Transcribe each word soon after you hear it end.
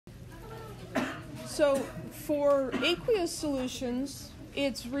So for aqueous solutions,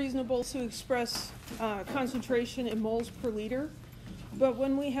 it's reasonable to express concentration in moles per liter. But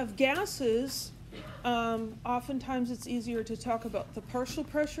when we have gases, oftentimes it's easier to talk about the partial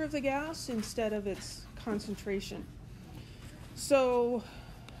pressure of the gas instead of its concentration. So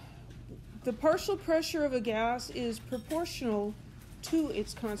the partial pressure of a gas is proportional to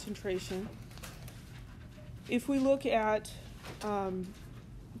its concentration. If we look at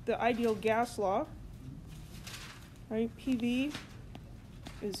the ideal gas law, right, PV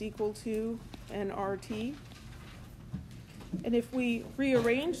is equal to nRT. And if we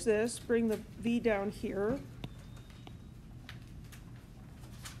rearrange this, bring the V down here,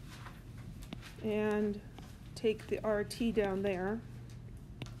 and take the RT down there,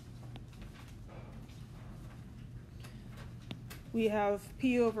 we have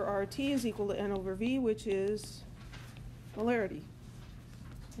P over RT is equal to N over V, which is molarity.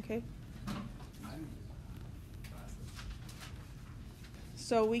 Okay?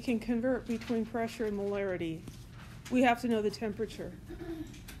 So we can convert between pressure and molarity. We have to know the temperature.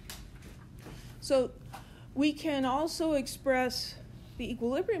 So we can also express the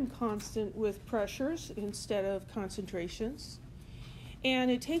equilibrium constant with pressures instead of concentrations. And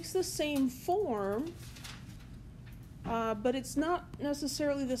it takes the same form, but it's not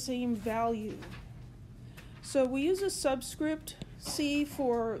necessarily the same value. So we use a subscript C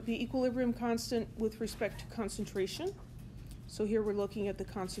for the equilibrium constant with respect to concentration. So here we're looking at the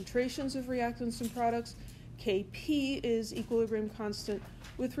concentrations of reactants and products. Kp is equilibrium constant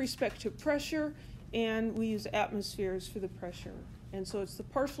with respect to pressure, and we use atmospheres for the pressure. And so it's the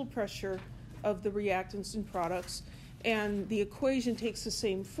partial pressure of the reactants and products, and the equation takes the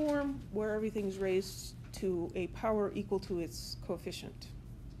same form where everything's raised to a power equal to its coefficient.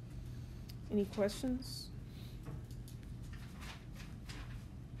 Any questions?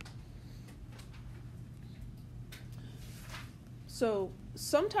 So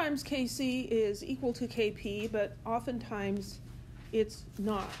sometimes Kc is equal to Kp, but oftentimes it's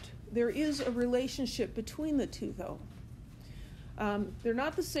not. There is a relationship between the two, though. They're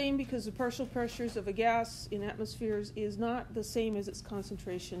not the same because the partial pressures of a gas in atmospheres is not the same as its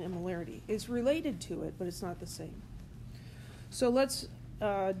concentration and molarity. It's related to it, but it's not the same. So let's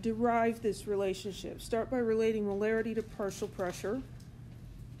derive this relationship. Start by relating molarity to partial pressure.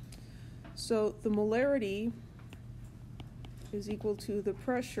 So the molarity is equal to the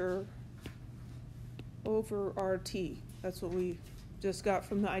pressure over RT. That's what we just got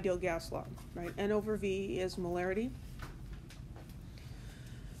from the ideal gas law, right? N over V is molarity.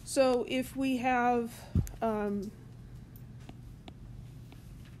 So if we have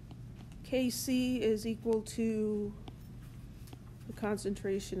Kc is equal to the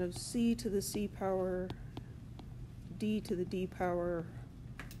concentration of C to the C power D to the D power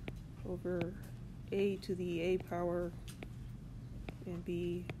over A to the A power and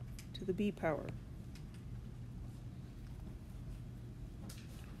B to the B power.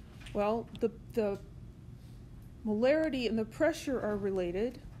 Well, the molarity and the pressure are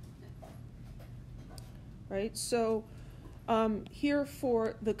related, right? So here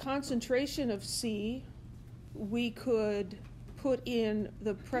for the concentration of C, we could put in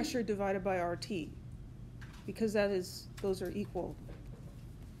the pressure divided by RT, because those are equal.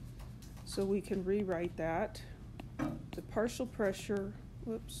 So we can rewrite that. The partial pressure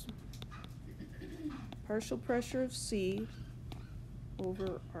of C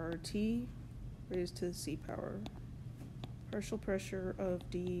over RT raised to the C power. Partial pressure of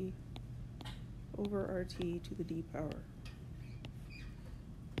D over RT to the D power.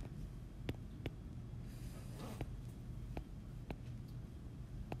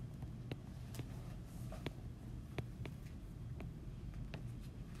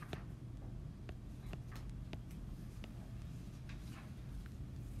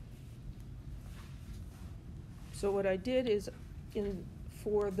 So what I did is,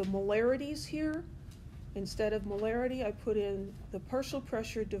 for the molarities here, instead of molarity, I put in the partial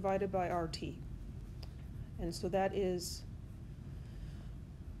pressure divided by RT. And so that is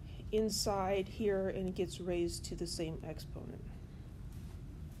inside here, and it gets raised to the same exponent.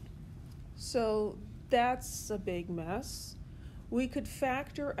 So that's a big mess. We could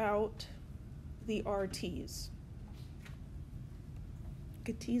factor out the RTs.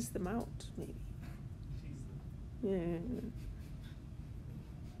 Could tease them out, maybe. Yeah.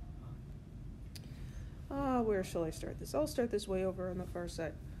 Where shall I start this? I'll start this way over on the far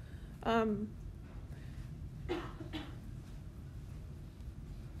side.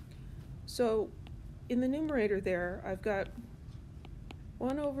 So in the numerator there, I've got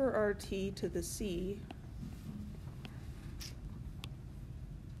 1 over RT to the C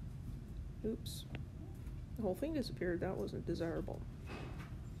Oops. The whole thing disappeared. That wasn't desirable.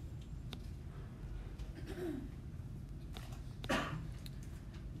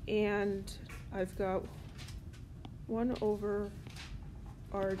 And I've got 1 over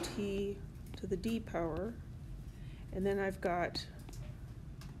RT to the D power. And then I've got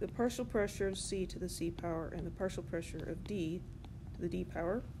the partial pressure of C to the C power and the partial pressure of D to the D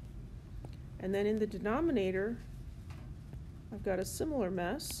power. And then in the denominator, I've got a similar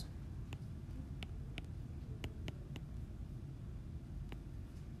mess.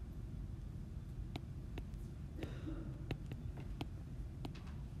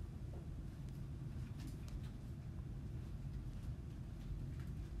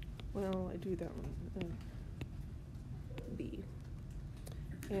 Well, I do that one. B.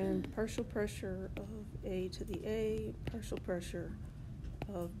 And partial pressure of A to the A, partial pressure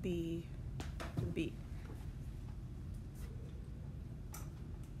of B to the B.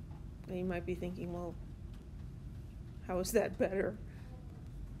 Now you might be thinking, well, how is that better?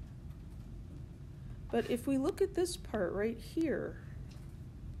 But if we look at this part right here,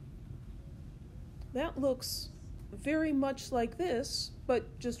 that looks very much like this,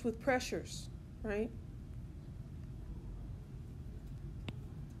 but just with pressures, right?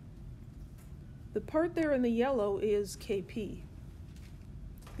 The part there in the yellow is Kp,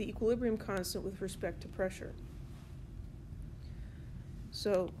 the equilibrium constant with respect to pressure.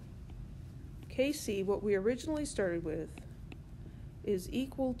 So Kc, what we originally started with, is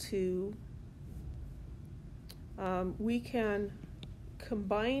equal to, we can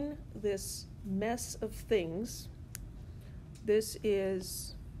combine this mess of things. This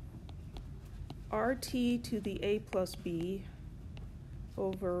is RT to the A plus B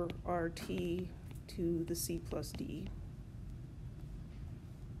over RT to the C plus D.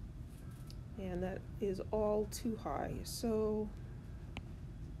 And that is all too high. So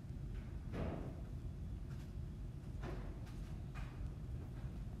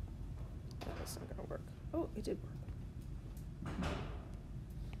that's not going to work. Oh, it did work.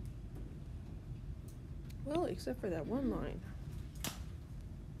 Well, except for that one line.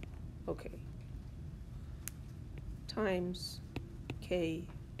 Okay. Times Kp.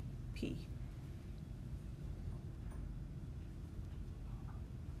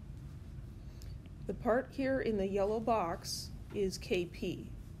 The part here in the yellow box is Kp,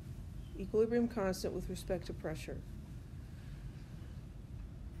 equilibrium constant with respect to pressure.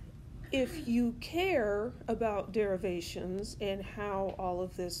 If you care about derivations and how all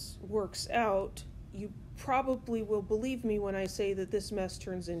of this works out, you probably will believe me when I say that this mess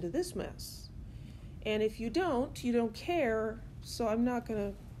turns into this mess. And if you don't care, so I'm not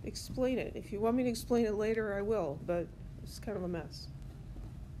going to explain it. If you want me to explain it later, I will, but it's kind of a mess.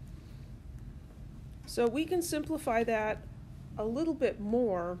 So we can simplify that a little bit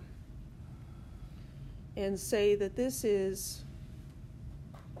more and say that this is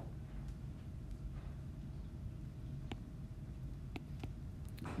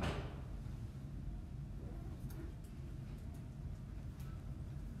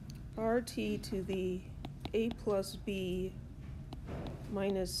RT to the A plus B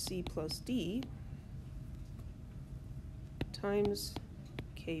minus C plus D times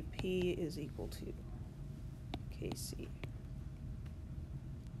Kp is equal to Kc.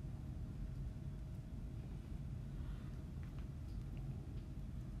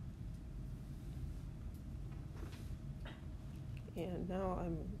 And now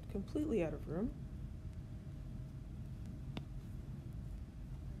I'm completely out of room.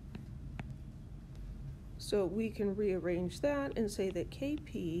 So we can rearrange that and say that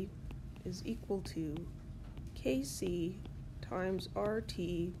Kp is equal to Kc times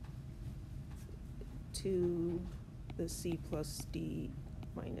RT to the C plus D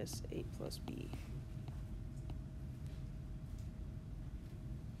minus A plus B.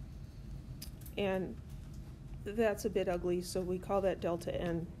 And that's a bit ugly, so we call that delta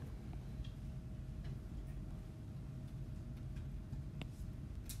N.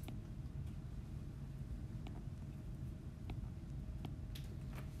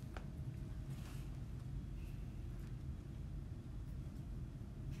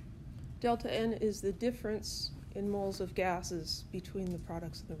 Delta N is the difference in moles of gases between the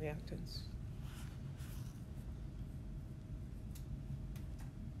products and the reactants.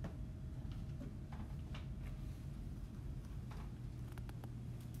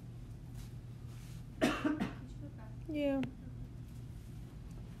 Yeah.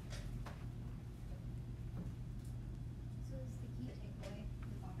 So is the key takeaway the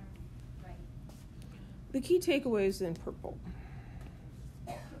bottom right? The key takeaway is in purple.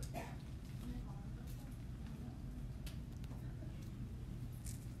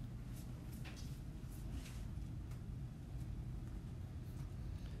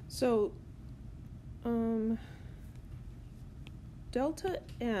 So, delta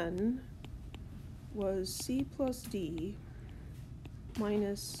n was C plus D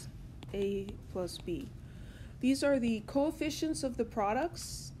minus A plus B. These are the coefficients of the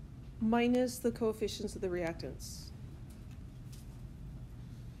products minus the coefficients of the reactants.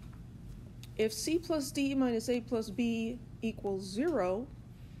 If C plus D minus A plus B equals 0,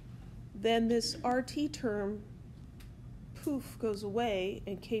 then this RT term, poof, goes away,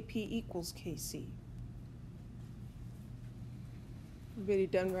 and Kp equals Kc. Everybody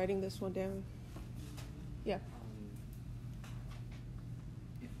done writing this one down? Yeah.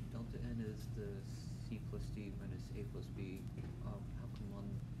 If delta n is the C plus D minus A plus B, how come on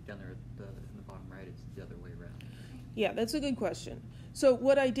down there in the bottom right it's the other way around? Yeah, that's a good question. So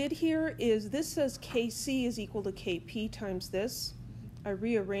what I did here is this says Kc is equal to Kp times this. I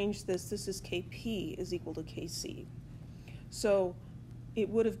rearranged this. This is Kp is equal to Kc. So it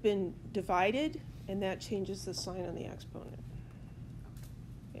would have been divided, and that changes the sign on the exponent.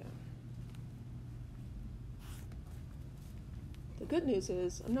 Yeah. The good news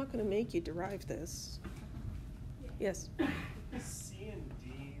is I'm not going to make you derive this. Yes? Is C and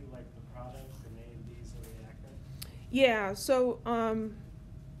D like the products and A and B is the reactant? Yeah, so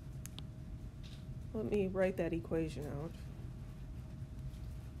let me write that equation out.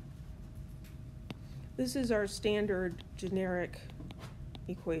 This is our standard generic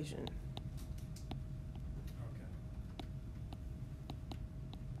equation.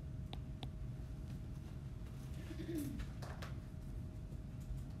 Okay.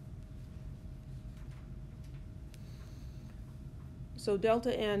 So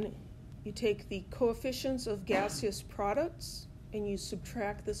delta n, you take the coefficients of gaseous products and you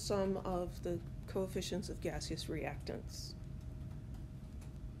subtract the sum of the coefficients of gaseous reactants.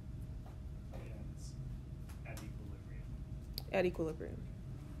 And it's at equilibrium. At equilibrium.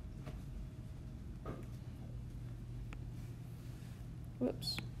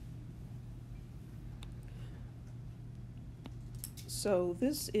 Whoops. So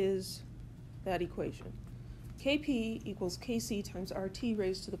this is that equation. Kp equals Kc times RT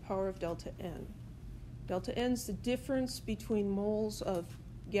raised to the power of delta n. Delta n is the difference between moles of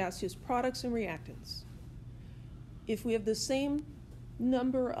gaseous products and reactants. If we have the same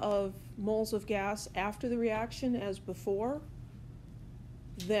number of moles of gas after the reaction as before,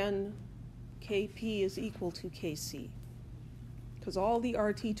 then Kp is equal to Kc, because all the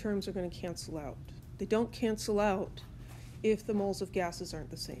RT terms are going to cancel out. They don't cancel out if the moles of gases aren't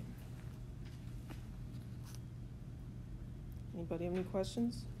the same. Anybody have any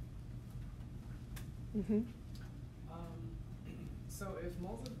questions? Mm-hmm. So if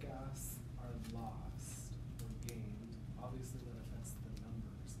moles of gas are lost or gained, obviously that affects the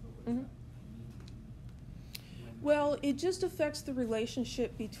numbers, but what does that mean? Well, it just affects the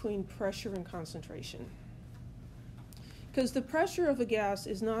relationship between pressure and concentration. Because the pressure of a gas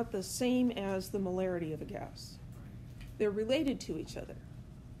is not the same as the molarity of a gas. They're related to each other,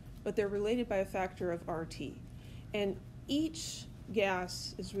 but they're related by a factor of RT. And each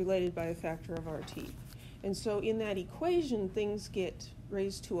gas is related by a factor of RT. And so in that equation, things get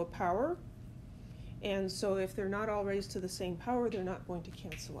raised to a power. And so if they're not all raised to the same power, they're not going to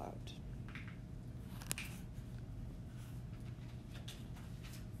cancel out.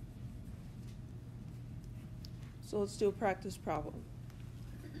 So let's do a practice problem.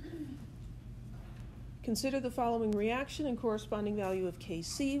 Consider the following reaction and corresponding value of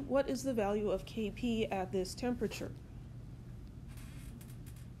Kc. What is the value of Kp at this temperature?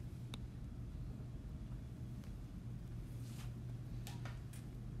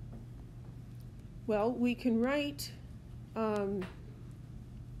 Well, we can write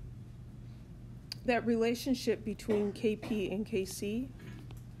that relationship between Kp and Kc.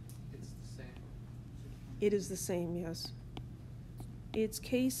 It's the same. It is the same, yes. It's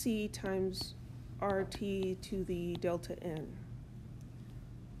Kc times RT to the delta n.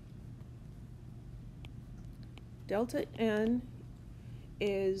 Delta n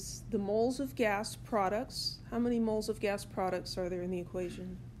is the moles of gas products. How many moles of gas products are there in the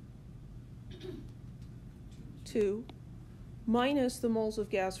equation? 2, minus the moles of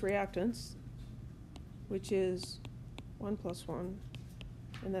gas reactants, which is 1 plus 1,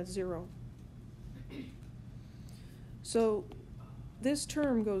 and that's 0. So this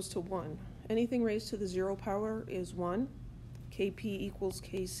term goes to 1. Anything raised to the 0 power is 1. Kp equals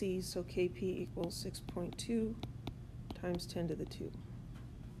Kc, so Kp equals 6.2 times 10 to the 2.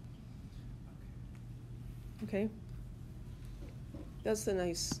 Okay? That's the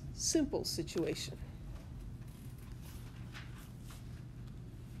nice, simple situation.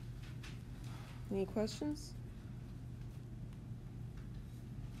 Any questions?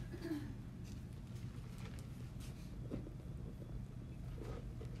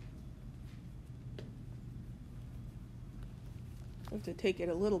 have to take it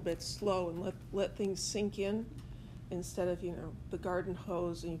a little bit slow and let things sink in instead of, the garden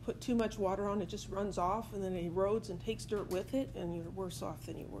hose, and you put too much water on, it just runs off and then it erodes and takes dirt with it, and you're worse off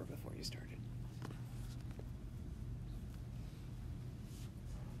than you were before you started.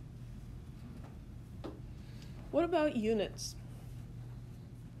 What about units?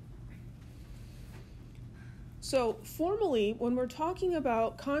 So formally, when we're talking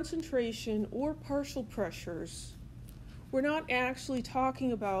about concentration or partial pressures, we're not actually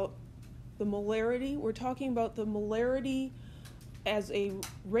talking about the molarity. We're talking about the molarity as a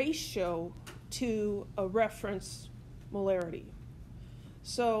ratio to a reference molarity.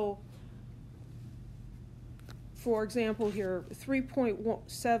 So, for example here,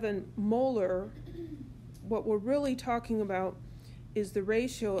 3.7 molar, what we're really talking about is the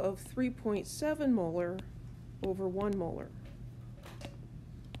ratio of 3.7 molar over 1 molar.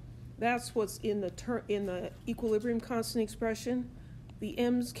 That's what's in the equilibrium constant expression. The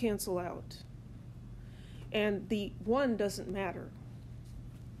m's cancel out, and the 1 doesn't matter.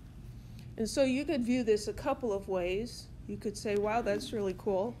 And so you could view this a couple of ways. You could say, wow, that's really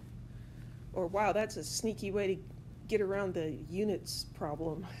cool, or wow, that's a sneaky way to get around the units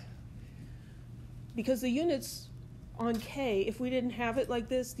problem. Because the units on K, if we didn't have it like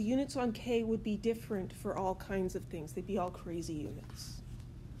this, the units on K would be different for all kinds of things. They'd be all crazy units.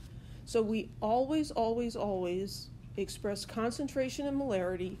 So we always, always, always express concentration and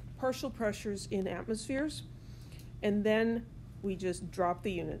molarity, partial pressures in atmospheres, and then we just drop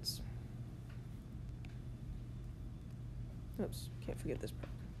the units. Oops, can't forget this part.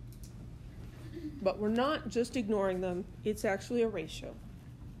 But we're not just ignoring them, it's actually a ratio.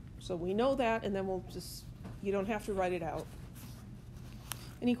 So we know that, and then you don't have to write it out.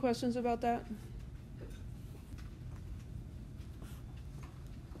 Any questions about that?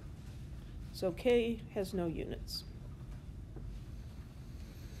 So K has no units.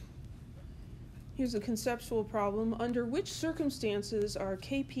 Here's a conceptual problem. Under which circumstances are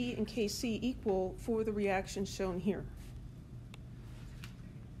Kp and Kc equal for the reaction shown here?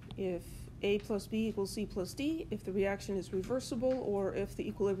 If A plus B equals C plus D, if the reaction is reversible, or if the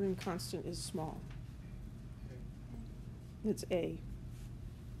equilibrium constant is small. It's A.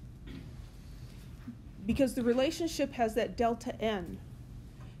 Because the relationship has that delta N.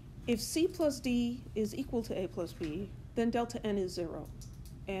 If C plus D is equal to A plus B, then delta N is 0,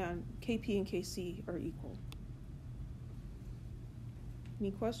 and Kp and Kc are equal.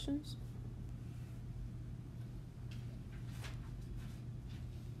 Any questions?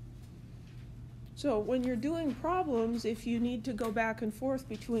 So when you're doing problems, if you need to go back and forth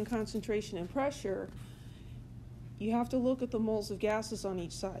between concentration and pressure, you have to look at the moles of gases on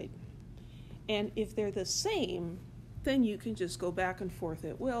each side. And if they're the same, then you can just go back and forth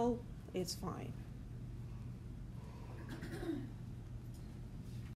at will. It's fine.